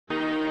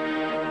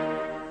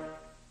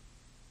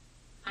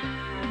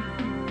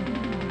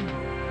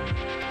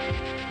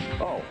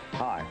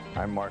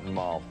I'm Martin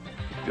Mull,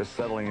 just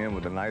settling in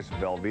with a nice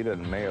Velveeta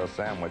and mayo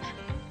sandwich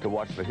to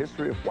watch the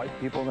history of white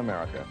people in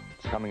America.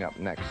 It's coming up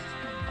next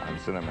on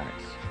Cinemax.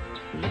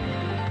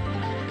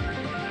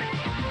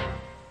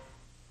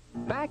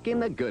 Back in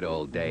the good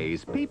old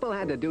days, people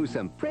had to do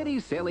some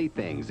pretty silly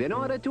things in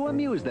order to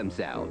amuse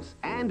themselves.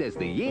 And as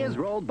the years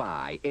rolled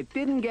by, it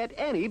didn't get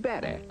any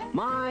better.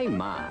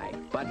 My.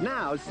 But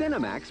now,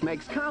 Cinemax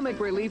makes comic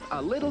relief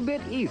a little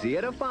bit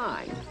easier to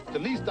find. The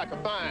least I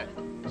can find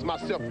is my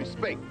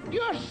self-respect.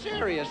 You're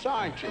serious,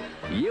 aren't you?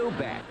 You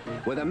bet.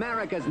 With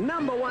America's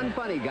 #1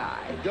 funny guy.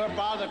 Your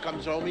father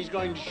comes home, he's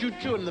going to shoot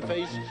you in the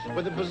face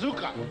with a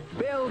bazooka.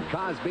 Bill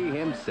Cosby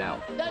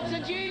himself. That's a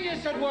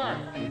genius at work.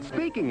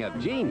 Speaking of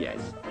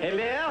genius,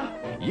 Hello?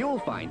 you'll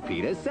find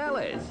Peter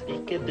Sellers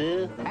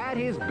Peekaboo. at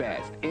his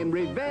best in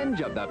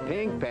Revenge of the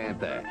Pink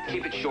Panther.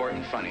 Keep it short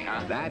and funny,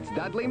 huh? That's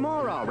Dudley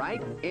Moore, all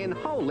right, in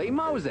Holy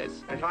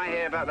Moses. If I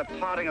hear about the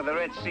parting of the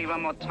Red Sea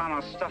one more time,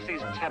 I'll stuff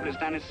these tablets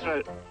down his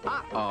throat.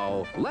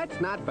 Uh-oh, let's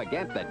not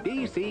forget the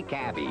DC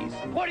Cabbies.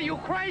 What, are you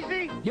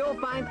crazy? You'll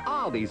find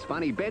all these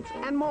funny bits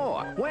and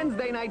more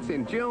Wednesday nights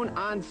in June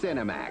on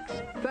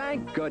Cinemax.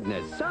 Thank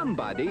goodness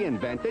somebody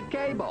invented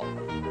cable.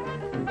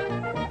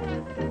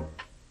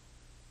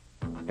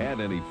 Had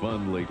any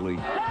fun lately?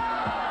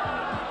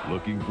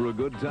 Looking for a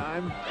good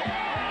time?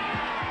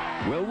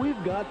 Well,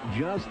 we've got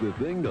just the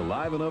thing to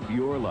liven up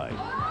your life.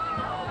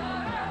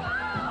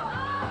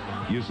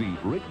 You see,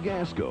 Rick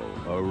Gasco,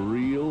 a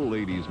real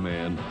ladies'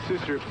 man.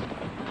 Sister,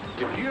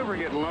 if you ever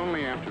get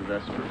lonely after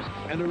Vespers,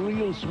 And a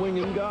real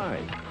swinging guy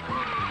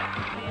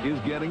is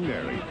getting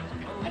married.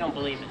 I don't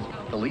believe it.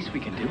 The least we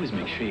can do is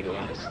make sure you go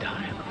out of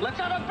style. Let's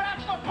have a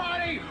bachelor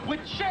party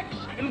with chicks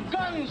and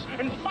guns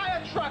and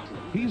fire trucks.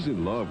 He's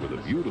in love with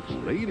a beautiful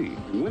lady.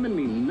 Women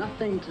mean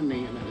nothing to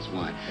me, and that is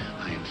why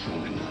I am so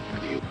in love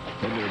with you.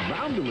 And they're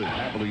bound to live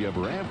happily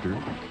ever after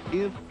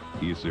if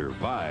he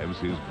survives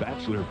his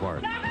bachelor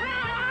party.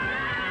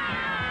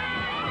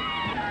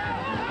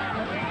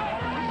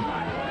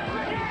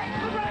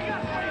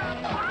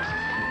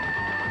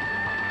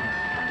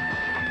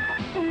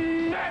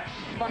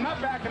 if I'm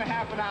not back in a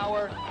half an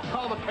hour,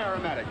 call the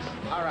paramedics.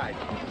 All right.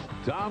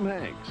 Tom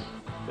Hanks,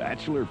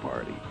 Bachelor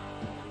Party.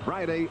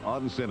 Friday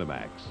on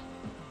Cinemax.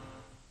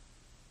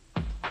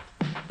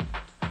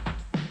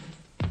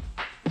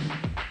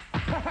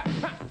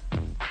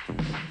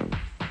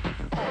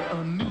 On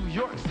a New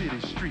York City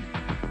street,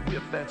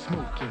 with that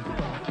smoking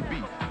funky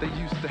beat,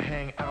 they used to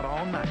hang out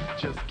all night,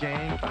 just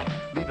gang fight,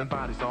 leaving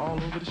bodies all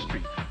over the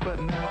street.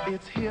 But now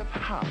it's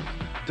hip-hop,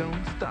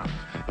 don't stop.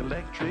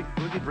 Electric,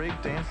 boogie, break,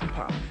 dance, and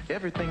pop.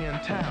 Everything in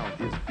town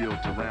is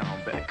built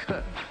around that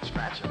cut,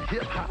 scratch, and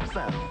hip-hop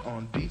sound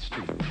on Beat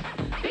Street.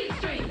 Beat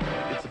Street!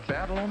 It's a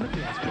battle on the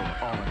dance floor,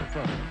 all in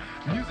front.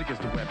 Music is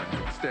the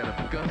weapon instead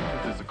of a gun.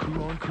 There's a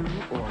crew on crew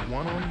or a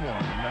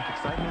one-on-one. Enough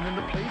excitement in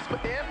the place for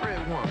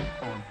everyone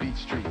on Beat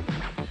Street.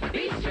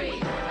 Beat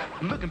Street!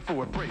 Looking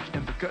for a break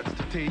and the guts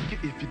to take it.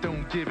 If you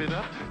don't give it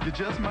up, you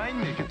just might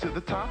make it to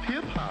the top.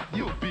 Hip-hop,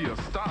 you'll be a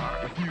star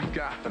if you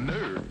got the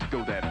nerve to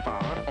go that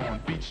far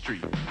on Beat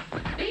Street.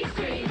 Beat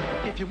Street!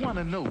 If you want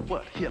to know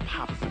what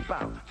hip-hop is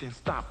about, then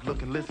stop,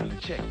 look, and listen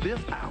and check this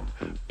out.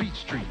 Beat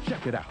Street,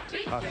 check it out.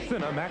 Beat A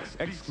Street! Cinemax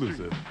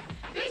exclusive.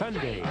 Beat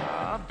Sunday.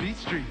 Street! Beat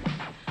Street.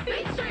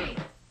 Beat Street!